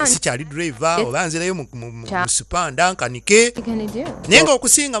bupya sikyali driver oba nzirayo mu sipanda nkanike. Naye nga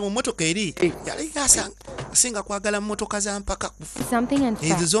okusinga mu mmotoka eri yali asinga kwagala mmotoka za mpaka.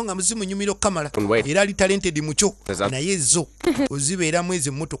 Ezo zo nga muzimunyumira okukamala era ali talented mu kyo naye zo ozibeeramu ezo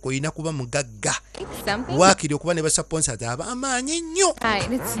emmotoka olina kuba mugagga. Waakiri okuba ne basponsors ab'amaanyi nnyo.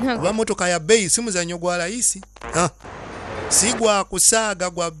 Kuba mmotoka ya bbeeyi si muzannyo gwa layisi. Si gwa kusaaga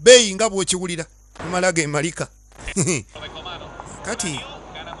gwa bbeeyi nga bw'okiwulira mumala ge malika. Kati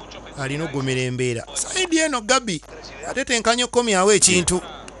alina ogomera embeera saidi eno Gabi ate tenkanya okkomyawo ekintu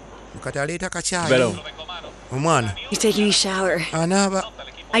kati aleeta kacyayi omwana anaaba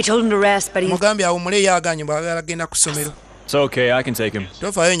mugambye awumule yaganye bwagala agenda ku ssomero. It's okay, I can take him.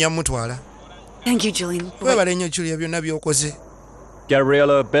 Tofaayo nnyamutwala. Webale nnyo Julia byonna by'okoze.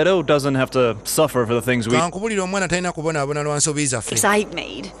 Gabriella Beto doesn't have to suffer for the things we... Kankubulira omwana talina kubonaabona lwa nsobi zaffe.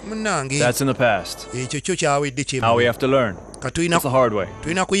 Munnange. That's in the past. Ekyo kyo kyawedde kyemu. Now we have to learn. It's the hard way.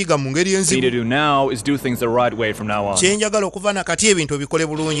 Tulina kuyiga mu ngeri enzibu. What we need to do now is do things the right way from now on. Kye njagala okuva nakati ebintu obikole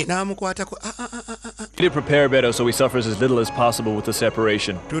bulungi. N'amukwatako. to prepare better so he suffers as little as possible with the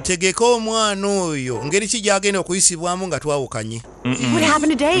separation. Tutegeke omwana oyo ngeri ki gyagenda okuyisibwamu nga twawukanye. What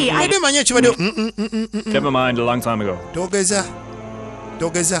happened today? Never mind, a long time ago.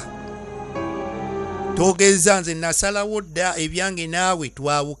 Togeza nze nasalawo dda ebyange naawe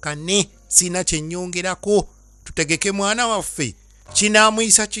twawukane sina kyennyongerako. Tutegeke mwana waffe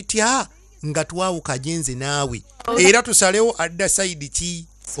kinaamuyisa kitya nga twawukanye nze naawe era tusalewo adda sayidi ki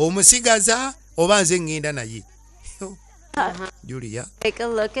omusigaza oba nze ngenda naye. Julia, take a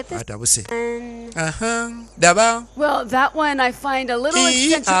look at this. Daba. Well, that one I find a little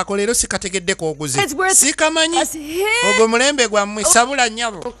expensive. Akolero sikategedde koguze. It's worth sikamanyi. Ogwo mulembe gwa sabula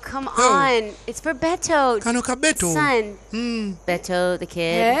nyabo. Oh, come on. It's for Beto. Kano ka Beto. Son. Beto the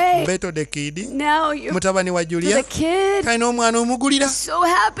kid. Hey. Beto the kid. Now you're mutabani wa Julia. The kid. Kaino omwana omugulira. So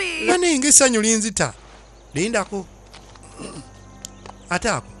happy. Nane ngesanyu linzita. Lindako.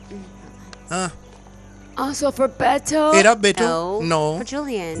 Atako. Also for Beto. Era Beto? No. For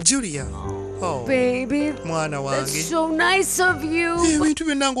Julian. Julia. Oh. Baby. Mwana wange. That's so nice of you. Ebintu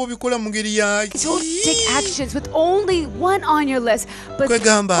byonna ng'obikola mu ngeri yaki. Don't take actions with only one on your list. But for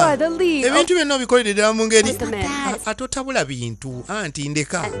the lead. Ebintu byonna obikolere ddala mu ngeri. Atotabula bintu. Anti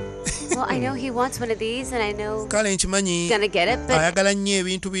ndeka. Well, I know he wants one of these and I know Kale nkimanyi. He's gonna get it, but ayagala nnyo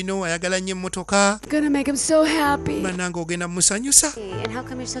ebintu bino, ayagala nnyo emmotoka. Gonna make him so happy. Bannange ogenda musanyusa. And how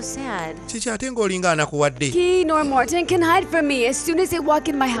come you're so sad? Kiki ate ng'olinga anakuwadde. He nor Morton can hide from me. As soon as they walk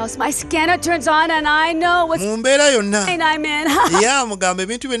in my house, my scanner turns on and I know what's mu mbeera yonna. I'm in. Ya mugamba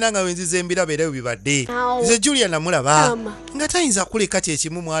ebintu byonna nga wenziza embiraba era bibadde. Nze Julia namulaba. Nga tayinza kuleka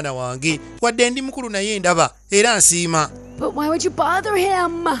kyekimu mwana wange. Wadde ndi mukulu naye ndaba era nsiima. But why would you bother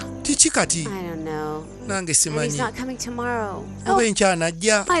him? Kiki kati? I don't know. Nange simanyi. He's not coming tomorrow. Oba enkyana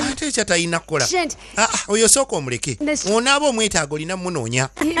ajja. Ate ekya talina kukola. Oyo sooka omuleke. Onaaba omwetaaga olina munoonya.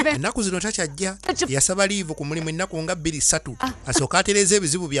 Ennaku zino takyajja. Yasaba liivu ku mulimu ennaku nga 2-3. Asooka atereeza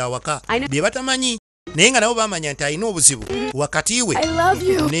ebizibu byawaka. Bye batamanyi. Naye nga nabo baamanya nti alina obuzibu wakati we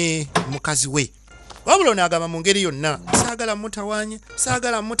ne mukazi we. Wabula onaagamba mu ngeri yonna. Saagala mutawaanya,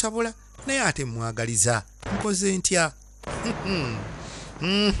 saagala mutabula. Naye ate mwagaliza. Nkoze ntya?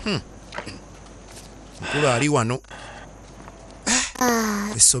 Mukulu ali wano.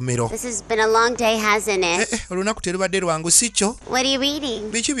 Essomero. This has been a long day, hasn't it? Olunaku terubadde lwangu si kyo. What are you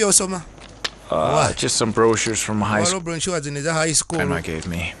reading? Biki by'osoma? Just some brochures from high school. Brochures in the high school. Grandma gave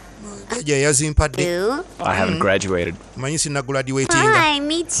me. Yazimpadde. I haven't graduated. Manyi sinna graduating. Hi,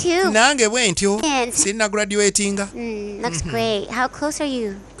 me too. Nange bwe ntyo. Sinna graduating. Looks great. How close are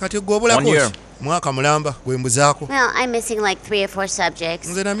you? Kati gw'obulako. Mwaka mulamba gwe mbuzaako. Well, I'm missing like 3 or 4 subjects.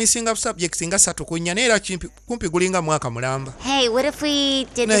 Nze na missing up subjects nga 3 ku 4 neera kumpi gulinga mwaka mulamba. Hey, what if we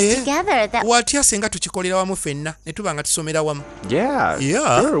did this together? Watya singa tukikolera wamu ffenna ne tuba nga tusomera wamu. Yeah,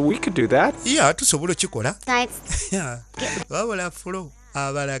 sure, we could do that. Yeah, tusobola okikola. Yeah. Wabula flow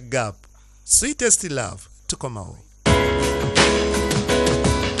abala gap. Sweetest love tukomawo.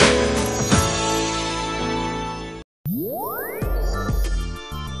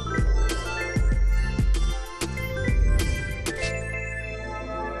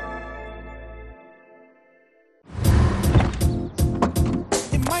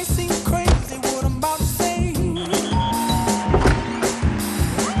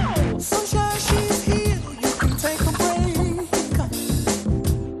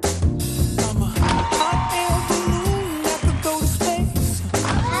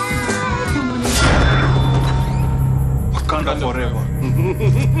 Forever.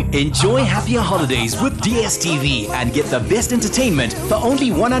 Enjoy happier holidays with DSTV and get the best entertainment for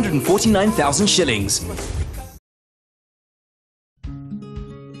only 149,000 shillings.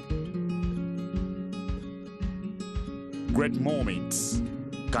 Great moments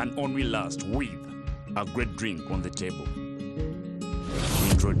can only last with a great drink on the table.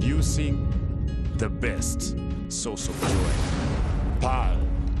 Introducing the best source of joy, Pearl,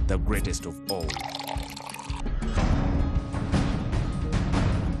 the greatest of all.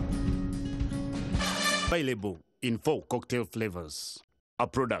 Available in 4 cocktail flavors. A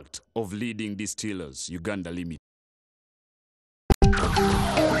product of leading distillers, Uganda Limited.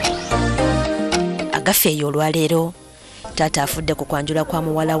 Agafeeyo olwaleero taata afudde ku kwanjula kwa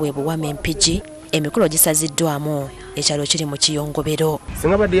muwala we Buwama Empigi emikolo gisaziddwamu ekyalo kiri mu Kiyongobero.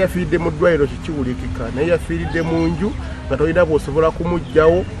 Singa badde yafiiridde mu ddwaliro kikiwulikika naye yafiiridde mu nju nga tolina bw'osobola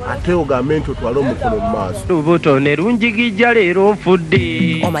kumuggyawo ate ogambe nti otwale omukolo mu maaso. Lubuto ne lunjigijja leero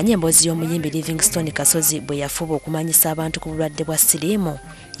nfudde. Omanye emboozi y'omuyimbi Livingstone Kasozi bwe yafuba okumanyisa abantu ku bulwadde bwa siriimu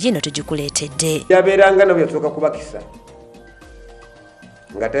yino tugikuleetedde. Yabeeranga nabyo yasooka kubakisa.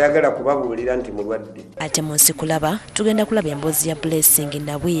 nga tayagala kubabuulira nti mulwadde. Ate mu nsi kulaba tugenda kulaba emboozi ya Blessing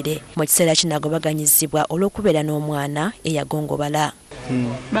Nabwire mu kiseera kinagobaganyizibwa olw'okubeera n'omwana eyagongobala.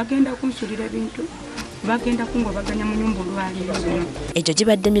 Bagenda kunsulira bintu. Bagenda kungobaganya mu nyumba olwaliiro zino. Egyo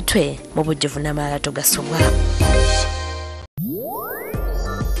gibadde mitwe mu bujjuvu n'amalala togasubwa.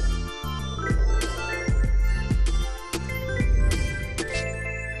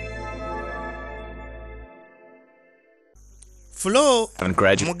 Flo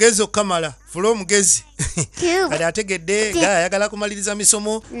mugezi okamala Flo mugezi kati ategedde nga ayagala kumaliriza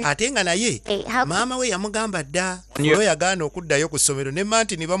misomo ate nga naye maama we yamugamba dda Flo yagaana okuddayo ku ssomero ne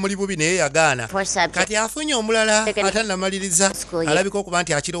manti ne bamuli bubi naye yagaana kati afunye omulala atannamaliriza alabika okuba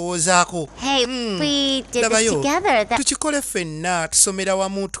nti akirowoozaako tukikole ffenna tusomera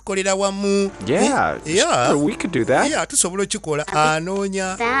wamu tukolera wamu tusobola okikola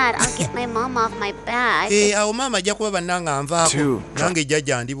anoonya awo maama ajja kuba bannanga anvaako nange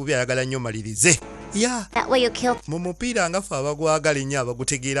jjajja ndi bubi ayagala nnyo malirize mu mupiira nga ffe abagwagala ennyo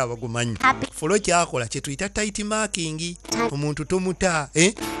abagutegeera abagumanyi Flo kyakola kye tuyita tight marking omuntu tomuta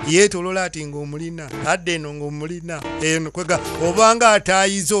yeetolola ati ng'omulina adde eno ng'omulina eno kwega obanga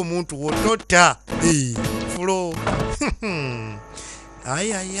ataayiza omuntu wototta Flo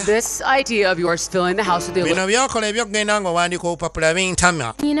This idea of yours filling the house with the You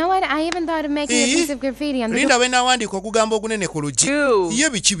know what? I even thought of making a piece of graffiti on the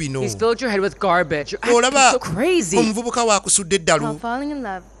He's filled your head with garbage. You're acting so crazy. While falling in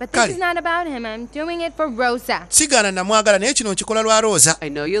love. But this is not about him. I'm doing it for Rosa. I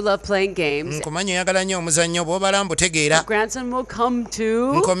know you love playing games. Your grandson will come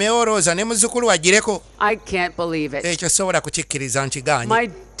too. I can't believe it.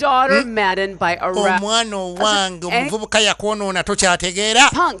 My daughter maddened by a rat.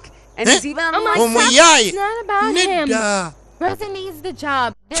 Punk. And he's even on my side. It's not about him. Rosa needs the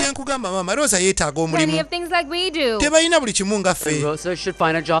job. Plenty of things like we do. And Rosa should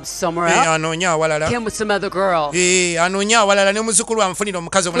find a job somewhere else. Kim with some other girl.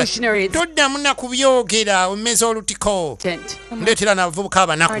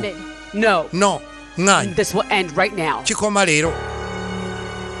 No. This will end right now.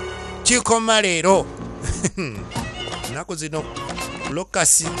 Chikoma leero nako zino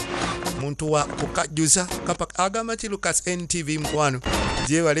Lucas muntu wa kukajuza agamba ti Lucas NTV mkwano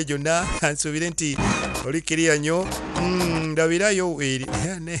gyebale gyonna ansubire nti olikiriya nnyo ndabirayo eri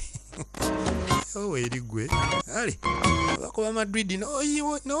eri gwe ali abakuba Madrid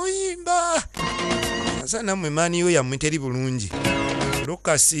noyimba asa namwe maaniyo yammwe teri bulungi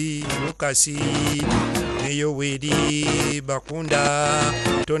Lucas neyo weri bakunda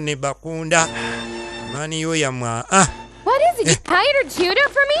Tony bakunda maaniyo yammwe What is it? You hired a tutor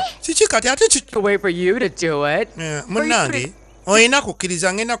for me? Kiki ate wait for you to do it. Munnange oyina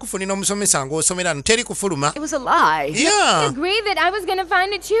kukkiriza ngenda kufunira omusomesa ng'osomera no teri kufuluma. It was a lie. Yeah. I agreed that I was going to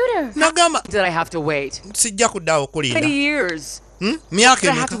find a tutor. Nagamba. Did I have to wait? Sijja kuddaawo kulinda. Many years. Myaka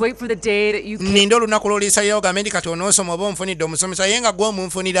I have to wait for the day that you came. Ninda olunaku lw'oliisalirawo ogambe nti kati onoosoma oba onfunidde omusomesa ye nga gwe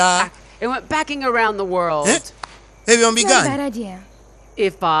omunfunira. It went backing around the world. Ebyo mbiganye. Bad idea.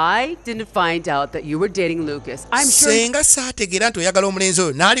 If I didn't find out that you were dating Lucas, I'm sure senga saategeera nti oyagala omulenzi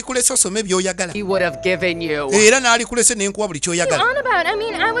oyo n'alikulese osome by'oyagala. He would have given you. Era n'alikulese n'enkuwa buli ky'oyagala. What about? I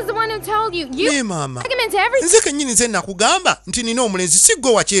mean, I was the one who told you. You mama. recommend everything. Nze kennyini nze nakugamba nti nina omulenzi si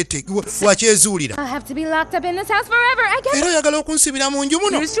gwe wakyezuulira. I'll have to be locked up in this house forever. I guess. Era oyagala okunsibira mu nju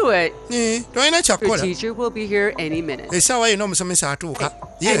muno. Used to it. Tolina kyakkola. Your teacher will be here any minute. Essaawa yonna omusomesa atuuka.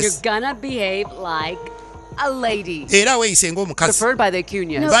 Yes. And you're gonna behave like a lady. Era weeyise ng'omukazi. Preferred by the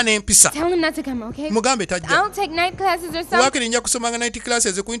Cunhas. Bana empisa. Tell him not to come, okay? Mugambe tajja. I'll take night classes or something. Waakiri nja kusomanga night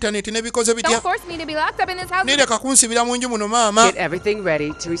classes ku internet n'ebikoze bitya. Don't force me to be locked up in this house. Nereka kunsibira mu nju muno maama. Get everything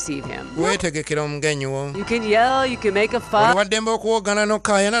ready to receive him. Weetegekera omugenyi wo. You can yell, you can make a fuss. Waddembe okuwogana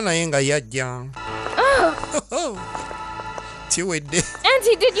n'okaayana naye nga yajja. Kiwedde.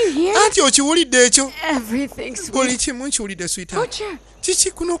 Auntie, did you hear? Anti okiwulidde ekyo? Everything, sweet. Buli kimu nkiwulidde sweetheart. Butcher.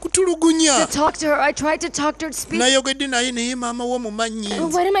 Kiki kuno okutulugunya? To talk to her, I tried to talk to her to speak. Nayogedde naye naye maama wo mumanyi.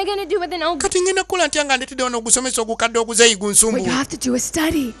 What am I going to do with an old... Kati ngenda kukola ntya nga ndetedde wano ogusomesa ogukadde oguzeeyigu nsumbu. What you have to do is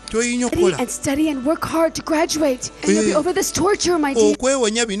study. Toyinza okukola. And study and work hard to graduate. And you'll be over this torture, my dear.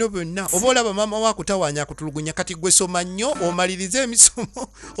 Okwewonya bino byonna. Oba olaba maama wo akutawaanya akutulugunya kati gwe soma nnyo omalirize emisomo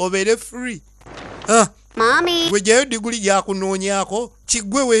obeere free. Mommy. Gwe gyayo diguli gyakunoonyaako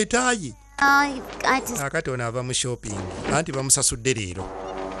kiggwe weetaayi. Akati ono ava mu shopping. Anti bamusasudde leero.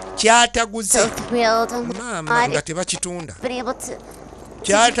 Kyataguze. Maama nga tebakitunda.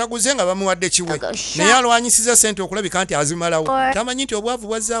 kyataguze nga bamuwadde kiwe naye alwanyisiza sente okulabika nti azimalawo tamanyi nti obwavu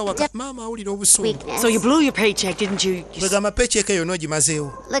bwazzaawo maama awulira obusungu So you blew your paycheck, didn't you? bwegamba paycheck eyo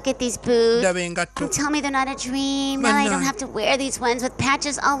n'ogimazeewo Look at these boots. ndaba engatto Tell me they're not a dream. Now I don't have to wear these ones with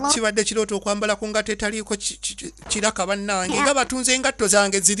patches all over. kibadde kirooto okwambala ku ngatto etaliiko kiraka bannange nga batunze engatto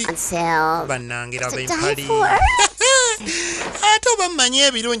zange ziri bannange laba empali ate oba mmanyi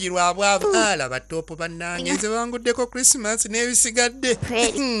ebirungi lwabwavu alaba toopu bannange nze banguddeko Christmas n'ebisigadde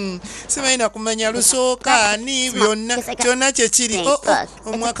simanyi kumanya lusooka ani byonna kyonna kyekiri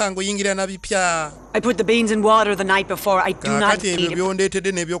omwaka nguyingira na bipya I put the beans in water the night before. I do not ebyo need it.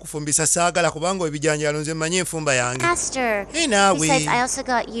 byondeetedde n'ebyokufumbisa saagala kubanga ebijanjalo nze mmanyi enfumba yange Pastor. naawe Besides, I also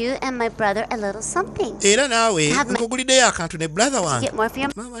got you and my brother a little something. era naawe nkuguliddeyo akantu ne brother wange Get more for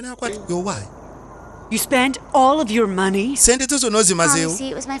your maama nakwati yowayi You spent all of your money? sente zo zonna ozimazeewo See,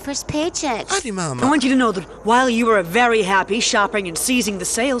 it was my first paycheck. ati I maama want you to know that while you were very happy shopping and seizing the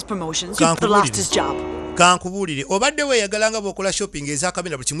sales promotions, your brother lost his job. kankubuulire obadde weeyagala nga bw'okola shopping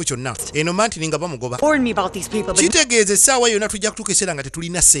ez'akabina buli kimu kyonna eno mantini nga bamugoba Warn me about these people. But kitegeeza essaawa yonna tujja kutuuka ekiseera nga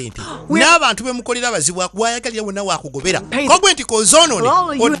tetulina sente n'abantu bemukolera abazibu wayagalira wonna wakugobera kogwe nti kozoonoone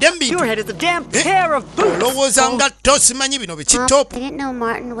odde mu bintu your head is a damn pair of boots. olowooza nga to simanyi bino bye kitoopu I didn't know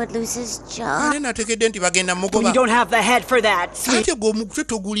Martin would lose his job. ate natekedde nti bagenda You mugoba don't have the head for that. Sweet. ate gwe omutwe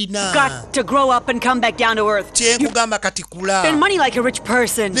togulina Got to grow up and come back down to earth. kyenkugamba kati kula Spend money like a rich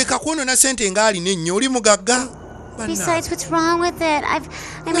person. leka kwonoona sente ng'alina ennyo oli mugagga Besides, what's wrong with it? I've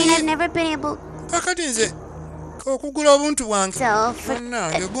never been able kakati nze okugula obuntu bwange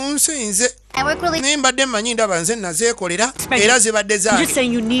bannange gunsinze naye mbadde mmanyi ndaba nze nazeekolera era zibadde I'm just zange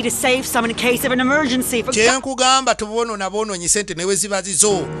saying you need to save some in case of an emergency. For kyenkugamba tuboonoonyi sente newe ziba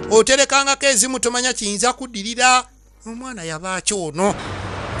zizo oterekangako ezimu tomanya kiyinza kuddirira omwana yaba kyono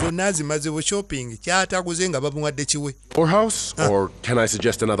zonna azimazewo shopping kyataguze nga bamuwadde kiwe Or house, or can I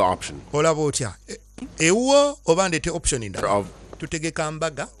suggest another option? olaba otya ewuwo oba ndeete option endala tutegeka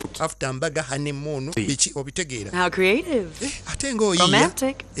mbaga after mbaga hanemoon biki obitegeera How creative. ate ng'oyiya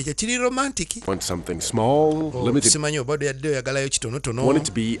Romantic. ekyo kiri romantic Want something small, limited. simanyi obadde yadde oyagalayo kitonotono Want it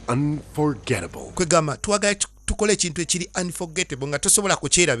to be unforgettable. kwegamba twagala tukole ekintu ekiri unforgettable nga tosobola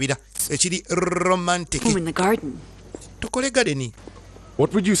kukyerabira ekiri romantic Home in the garden. tukole gadeni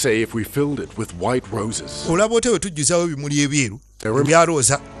What would you say if we filled it with white roses olaba ote we tujjuzaawo ebimuli ebyeru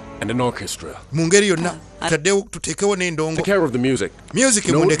byarooza and an orchestra? mu ngeri yonna tuteekewo n'endongo Take care of the music. music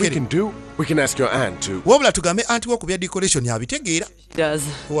You know what we mundekere can do? We can ask your aunt to wabula tugambe anti wo ku bya decoration abitegeera Does.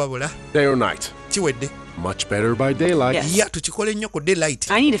 wabula day or night. kiwedde Much better by daylight. Yes. ya tukikole nnyo ku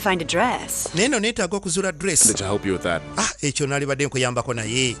daylight I need to find a dress. naye no neetaaga okuzuula dress To help you with that. ekyo naalibadde nkuyambako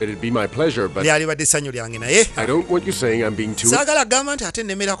naye It'd be my pleasure, but lyalibadde essanyu lyange naye I don't want you saying I'm being too saagala gamba nti ate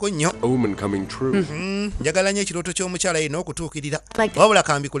nnemerako nnyo omen coming true. njagala nnyo ekirooto ky'omukyala yenna okutuukirira wabula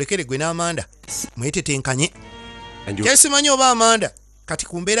kambikulekere gwe n'amanda mwetetenkanye kyesimanyi oba amanda kati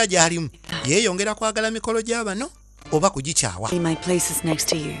ku mbeera gy'alimu yeeyongera kwagala mikolo gy'abano oba kugikyawa My place is next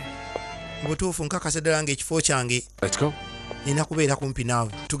to you. mu butuufu nkakasa ddala ng'ekifo kyange Let's go. nina kubeera kumpi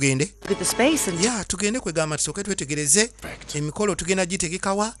naawe tugende Look at the space and ya tugende kwegamba tusooke twetegereze emikolo tugenda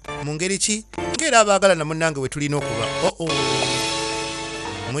gitegekawa mu ngeri ki ng'era abaagala na munnange we tulina okuba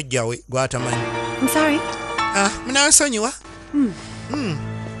omujjawe gwatamanyi I'm sorry. munansonyiwa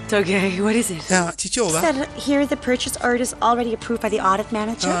It's okay. What is it? kiki oba Said here the purchase order is already approved by the audit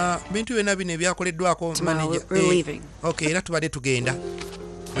manager. bintu byonna bino ebyakoleddwako Tomorrow we're leaving. okay era tubadde tugenda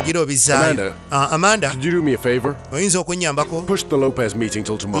mugira obizaayo amanda Could you do me a favor? oyinza okunnyambako Push the Lopez meeting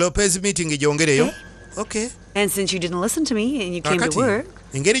till tomorrow. lopez meeting gyongereyo okay And since you didn't listen to me and you came to kakati work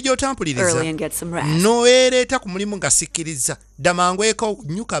engeri gy'otampuliriza early and get some rest. noweereeta ku mulimu nga sikkiriza dda mangu eko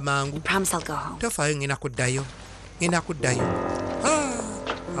nnyuka mangu Promise I'll go home. tofaayo ngenda kuddayo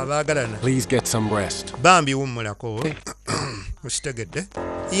abaagalana Please get some rest. bambi wummulako okitegedde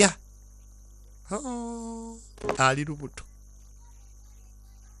ya ali lubuto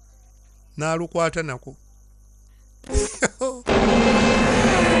n'alukwata nako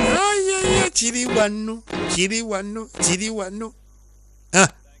kiri wano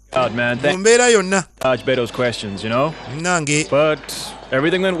God, man. mu mbeera yonna Dodge Beto's questions, you know? nange But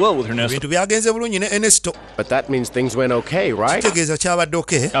everything went well with her, Ernesto. ebintu byagenze bulungi ne Ernesto But that means things went okay, right? kitegeeza kyabadde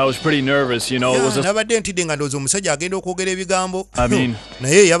okay I was pretty nervous, you know. It was just nabadde ntidde nga ndowooza omusajja agenda okwogera ebigambo I mean,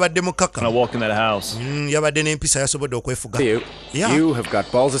 naye yabadde when I mukkakkamu walked in that house. yabadde n'empisa yasobodde okwefuga You, Yeah. you have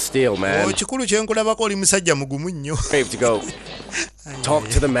got balls of steel, man. ekikulu kyenkulabako oli musajja mugumu nnyo Brave to go. Talk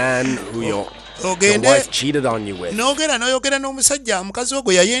to the man who your ogende wife cheated on you with. n'oyogera n'omusajja mukazi wo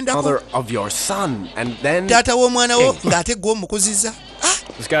gwe yayendako Mother of your son, and then taata w'omwana wo ng'ate gwe omukuzizza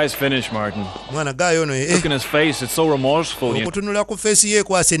This guy's finished, Martin. Mwana guy ono Look in his face, it's so remorseful. Okutunula ku face ye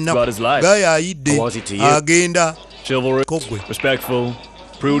kwase About ennaku his life. guy ayidde agenda Chivalrous, respectful,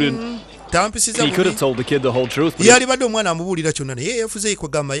 prudent. He could have told the kid the whole truth. Yali badde omwana amubuulira kyonna naye yeefuze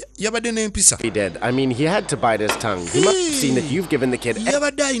kwegamba yabadde n'empisa. He did. I mean, he had to bite his tongue. He must have seen that you've given the kid.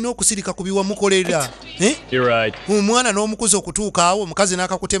 Yabadde alina okusirika ku biwamukolera. You're right. Omwana n'omukuza okutuuka awo omukazi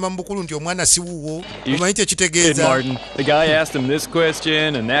n'akakutema mu bukulu nti omwana si wuwo. Omanyi kyekitegeeza. Martin, the guy asked him this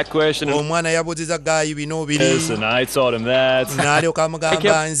question and that question. Omwana yabuuziza gayi bino biri. Yes, and I taught him that. N'alyoka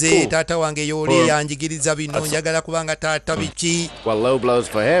amugamba nze taata wange y'oli yanjigiriza bino njagala kubanga taata biki. Well, low blows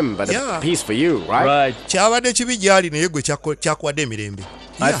for him, but a piece for you, right? Right. Kyabadde kibi gyali naye gwe kyakuwadde emirembe.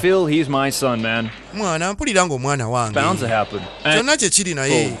 I feel he's my son, man. Mwana mpulira ng'omwana wange. Bound to happen. Kyonna kye kiri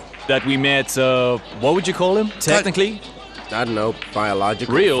naye. That we met, what would you call him, technically? I don't know,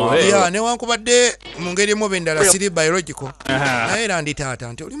 biological. Real, hey. Yeah, newankubadde mu ngeri emu bendala siri biological. Naye era ndi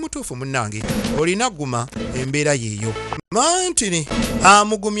taata nti oli mutuufu munnange olina guma embeera yeeyo. Mantini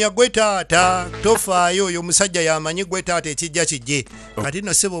amugumya gwe taata tofaayo oyo omusajja yamanyi gwe taata ekijja kijje. Kati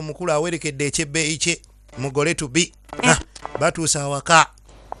nno ssebo omukulu awerekedde ekyebbeeyi kye mugole tubi. Batuusa awaka.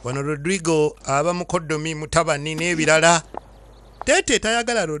 Wano Rodrigo aba mukoddomi mutabani n'ebirala. Tete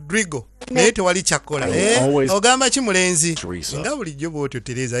tayagala Rodrigo naye tewali kyakola. Ogamba ki mulenzi? Nga bulijjo bw'otyo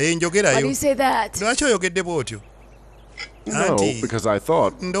Teresa njogerayo. Lwaki oyogedde bw'otyo? No, because I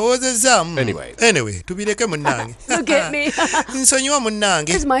thought. Anyway, tubireke munnange. Look at me. Nsonyiwa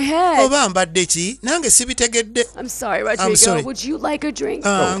munnange. Here's my head. Oba mbadde ki? Nange sibitegedde. I'm sorry, Rodrigo. Would you like a drink?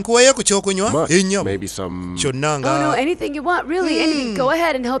 Nkuweeyo ku kyokunywa? Ennyama. Maybe some. Kyonnanga. Oh no, anything you want, really. Anything. Go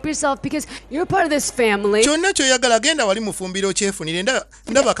ahead and help yourself because you're part of this family. Kyonna kyoyagala genda wali mufumbiro kyefunire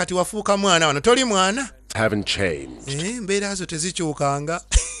ndaba kati wafuuka mwana wano toli mwana. Haven't changed. Mbeera zo tezikyukanga.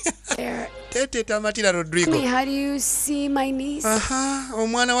 Tete tamatira Rodrigo. How do you see my niece?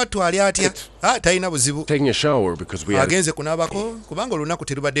 Omwana wattu ali atya? Talina buzibu. Taking a shower because we agenze kunaabako kubanga olunaku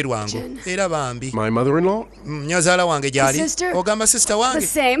terubadde lwangu era bambi. My mother-in-law? Nnyazaala wange gyali. Ogamba sister wange.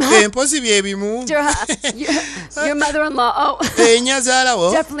 Empozi bye bimu. Your mother-in-law. Oh. Nnyazaala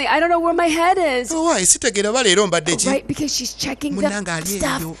wo. Definitely. I don't know where my head is. Why? Sitegeera baleero mbadde ki? Right, because she's checking the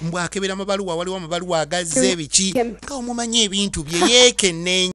stuff. Mbwakebera amabaluwa waliwo amabaluwa agazze biki. Nga omumanyi ebintu bye yeekenne.